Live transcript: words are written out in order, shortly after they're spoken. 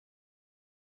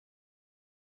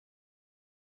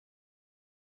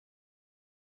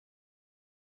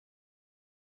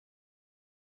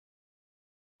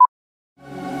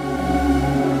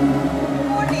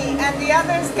The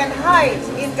others can hide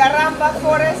in Garamba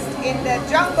Forest, in the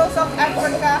jungles of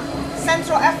Africa,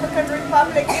 Central African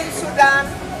Republic, in Sudan,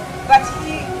 but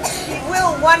he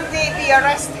will one day be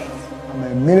arrested. I'm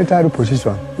a military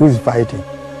position who is fighting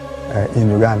in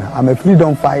Uganda. I'm a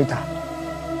freedom fighter.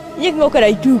 We need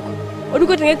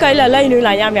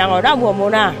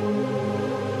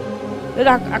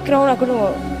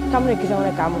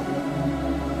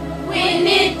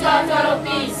total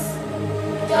peace.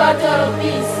 Total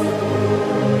peace.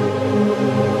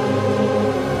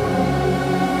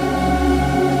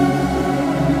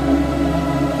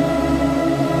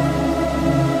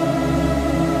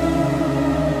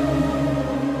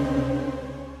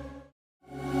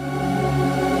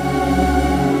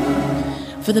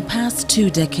 For the past 2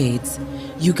 decades,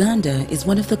 Uganda is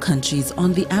one of the countries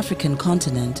on the African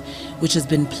continent which has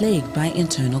been plagued by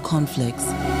internal conflicts.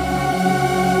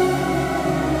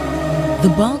 The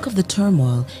bulk of the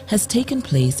turmoil has taken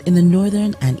place in the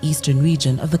northern and eastern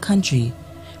region of the country,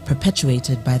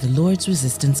 perpetuated by the Lord's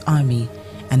Resistance Army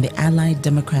and the Allied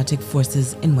Democratic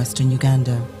Forces in western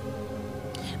Uganda.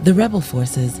 The rebel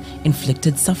forces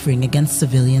inflicted suffering against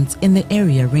civilians in the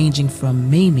area, ranging from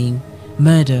maiming,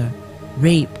 murder,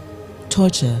 rape,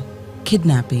 torture,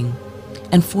 kidnapping,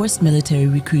 and forced military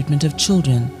recruitment of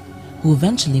children, who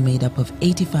eventually made up of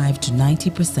 85 to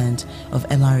 90% of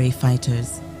LRA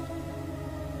fighters.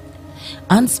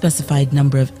 Unspecified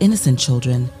number of innocent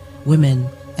children, women,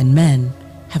 and men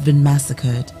have been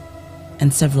massacred,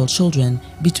 and several children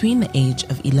between the age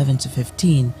of 11 to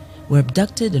 15 were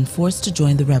abducted and forced to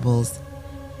join the rebels.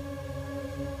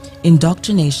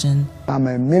 Indoctrination. I'm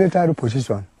a military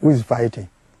position who is fighting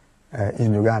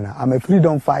in Uganda. I'm a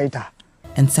freedom fighter.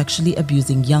 And sexually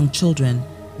abusing young children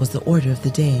was the order of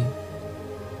the day.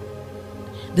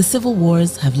 The civil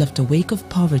wars have left a wake of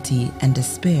poverty and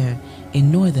despair in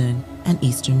northern and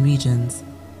eastern regions.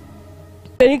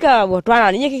 The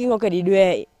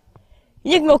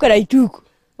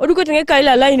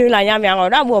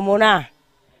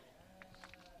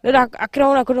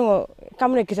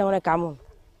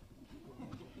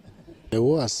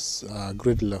wars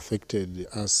greatly affected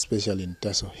us, especially in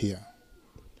Teso here.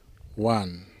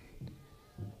 One,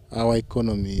 our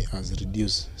economy has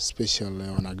reduced, especially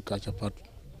on agriculture part.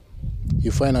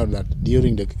 You find out that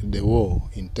during the war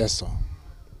in Teso,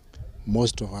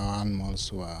 most of our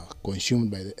animals were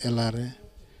consumed by the LRA,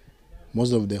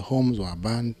 most of the homes were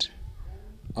burnt,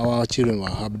 our children were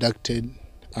abducted,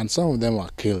 and some of them were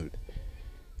killed.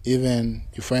 Even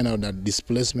you find out that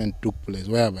displacement took place,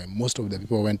 whereby most of the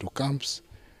people went to camps,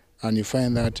 and you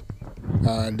find that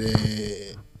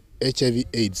the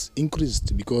HIV/AIDS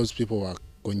increased because people were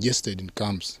congested in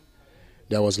camps.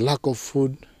 There was lack of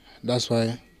food. That's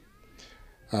why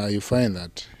you find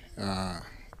that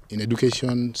in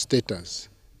education status,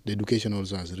 the education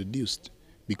also has reduced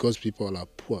because people are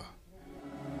poor.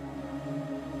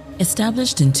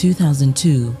 Established in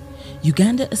 2002,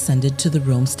 Uganda ascended to the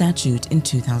Rome Statute in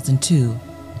 2002,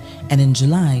 and in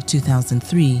July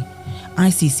 2003,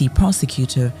 ICC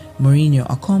prosecutor Mourinho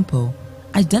Okompo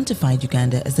identified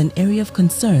Uganda as an area of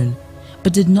concern,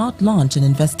 but did not launch an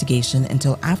investigation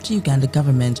until after Uganda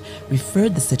government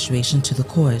referred the situation to the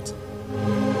court.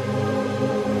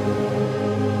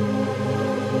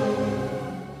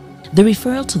 The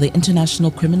referral to the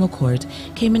International Criminal Court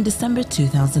came in December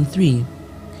 2003,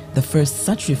 the first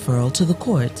such referral to the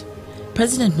court.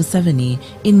 President Museveni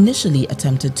initially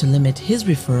attempted to limit his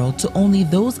referral to only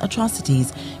those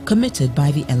atrocities committed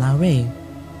by the LRA.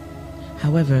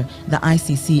 However, the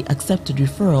ICC accepted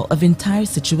referral of entire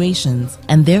situations,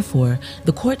 and therefore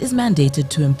the court is mandated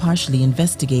to impartially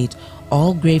investigate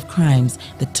all grave crimes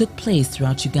that took place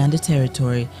throughout Uganda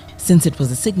territory, since it was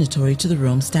a signatory to the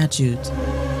Rome Statute.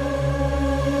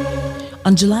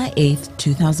 On July 8,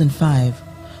 2005,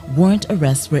 warrant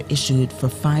arrests were issued for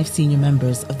 5 senior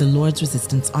members of the Lord's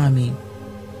Resistance Army.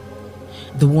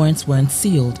 The warrants were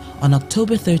unsealed on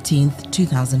October 13,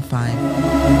 2005.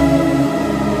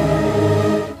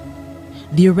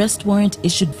 The arrest warrant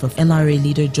issued for LRA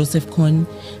leader Joseph Kony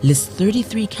lists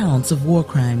 33 counts of war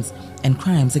crimes and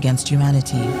crimes against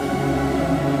humanity.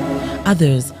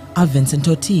 Others are Vincent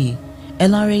Oti,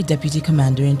 LRA Deputy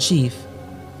Commander-in-Chief;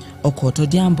 Okoto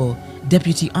Diambo,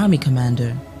 Deputy Army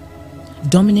Commander;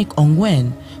 Dominic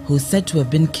Ongwen, who is said to have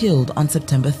been killed on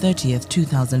September 30th,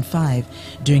 2005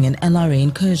 during an LRA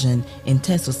incursion in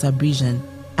Teso sub-region;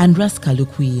 and Raska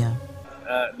Lukwiya.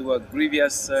 There were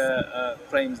grievous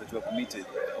crimes that were committed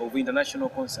of international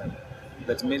concern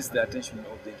that merits the attention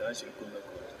of the International Criminal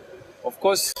Court. Of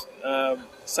course,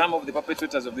 some of the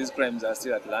perpetrators of these crimes are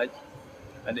still at large,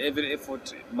 and every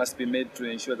effort must be made to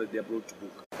ensure that they are brought to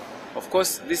book. Of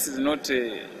course, this is not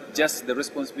just the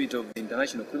responsibility of the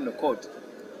International Criminal Court.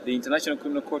 The International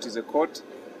Criminal Court is a court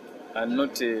and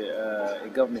not a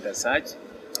government as such.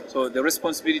 So the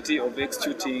responsibility of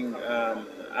executing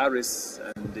arrests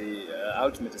and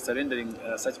ultimately surrendering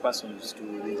such persons to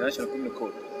the International Criminal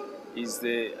Court is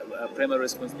the primary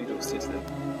responsibility of states.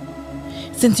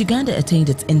 Since Uganda attained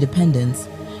its independence,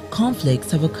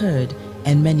 conflicts have occurred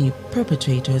and many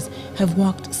perpetrators have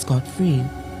walked scot-free.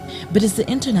 But is the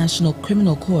International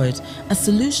Criminal Court a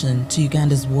solution to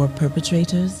Uganda's war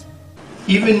perpetrators?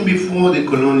 Even before the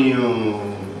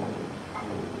colonial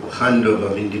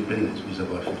handover of independence, which was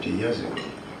about 50 years ago,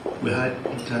 we had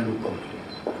internal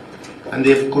conflicts. And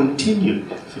they have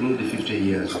continued through the 50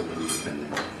 years of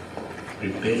independence.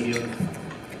 Rebellion,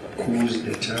 coups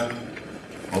d'etat,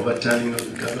 overturning of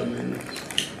the government,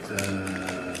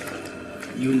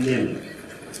 you name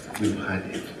it, we've had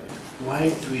it. Why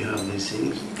do we have these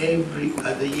things every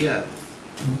other year?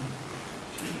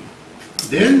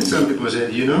 Then some people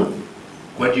said, you know,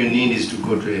 what you need is to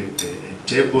go to a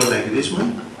table like this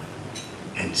one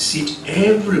and sit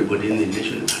everybody in the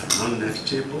nation around that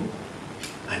table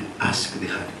and ask the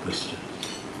hard questions.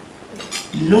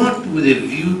 Not with a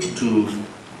view to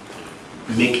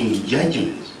making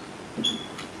judgments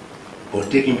or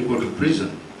taking people to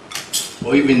prison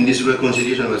or even this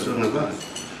reconciliation I was talking about,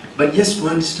 but just to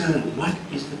understand what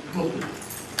is the problem.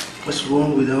 What's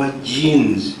wrong with our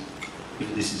genes,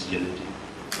 if this is genetic?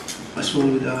 What's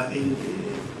wrong with our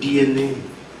DNA?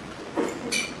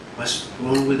 What's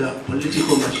wrong with our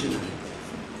political machinery?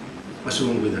 What's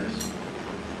wrong with us?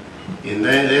 And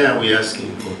there we're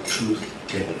asking for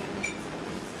truth-telling.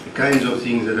 The kinds of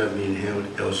things that have been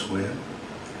held elsewhere,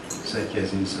 such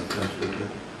as in South Africa,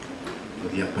 or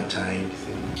the apartheid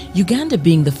thing. Uganda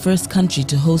being the first country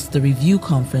to host the review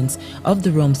conference of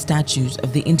the Rome Statute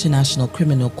of the International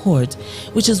Criminal Court,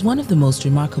 which is one of the most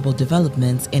remarkable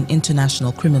developments in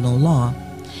international criminal law,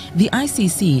 the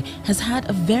ICC has had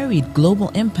a varied global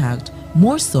impact,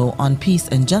 more so on peace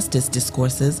and justice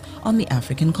discourses on the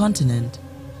African continent.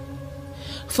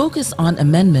 Focus on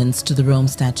amendments to the Rome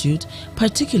Statute,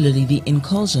 particularly the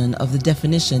inclusion of the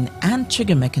definition and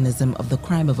trigger mechanism of the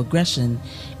crime of aggression,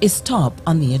 is top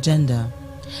on the agenda.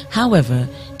 However,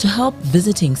 to help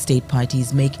visiting state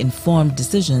parties make informed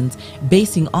decisions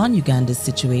basing on Uganda's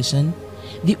situation,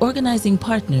 the organizing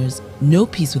partners No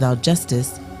Peace Without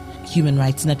Justice, Human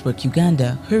Rights Network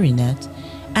Uganda, HURINET,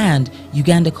 and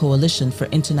Uganda Coalition for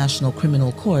International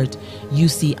Criminal Court,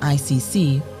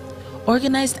 UCICC,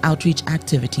 organized outreach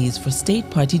activities for state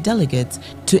party delegates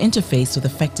to interface with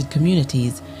affected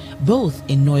communities, both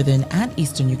in northern and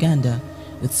eastern Uganda,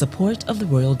 with support of the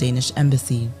Royal Danish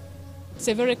Embassy. It's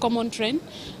a very common trend.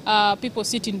 People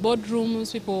sit in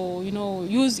boardrooms, people,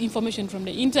 use information from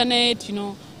the internet,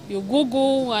 you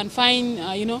Google and find,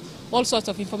 all sorts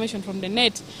of information from the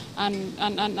net. And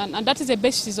that is the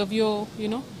basis of your,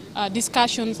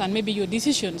 discussions and maybe your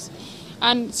decisions.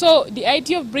 And so the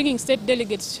idea of bringing state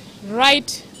delegates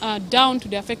right down to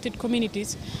the affected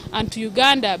communities and to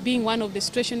Uganda being one of the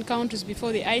situation countries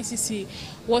before the ICC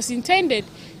was intended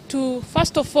to,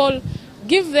 first of all,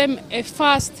 give them a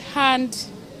first-hand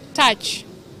touch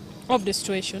of the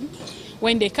situation.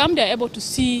 When they come, they're able to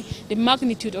see the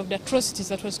magnitude of the atrocities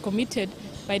that was committed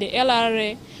by the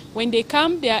LRA. When they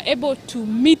come, they are able to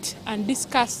meet and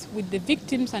discuss with the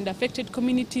victims and affected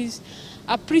communities,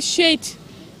 appreciate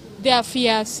their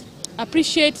fears,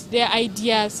 appreciate their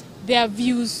ideas, their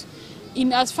views,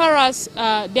 in as far as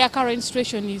their current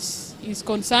situation is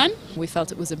concerned. We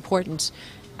felt it was important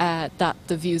that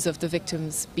the views of the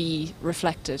victims be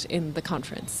reflected in the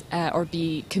conference or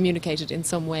be communicated in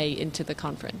some way into the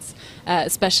conference,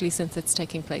 especially since it's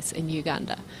taking place in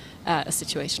Uganda, a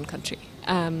situation country.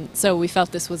 So we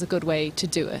felt this was a good way to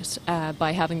do it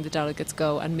by having the delegates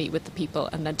go and meet with the people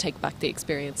and then take back the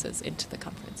experiences into the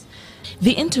conference.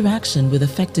 The interaction with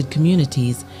affected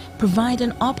communities provide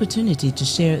an opportunity to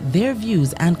share their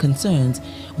views and concerns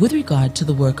with regard to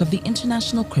the work of the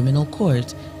International Criminal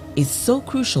Court is so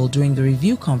crucial during the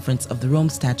review conference of the Rome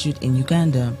Statute in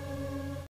Uganda.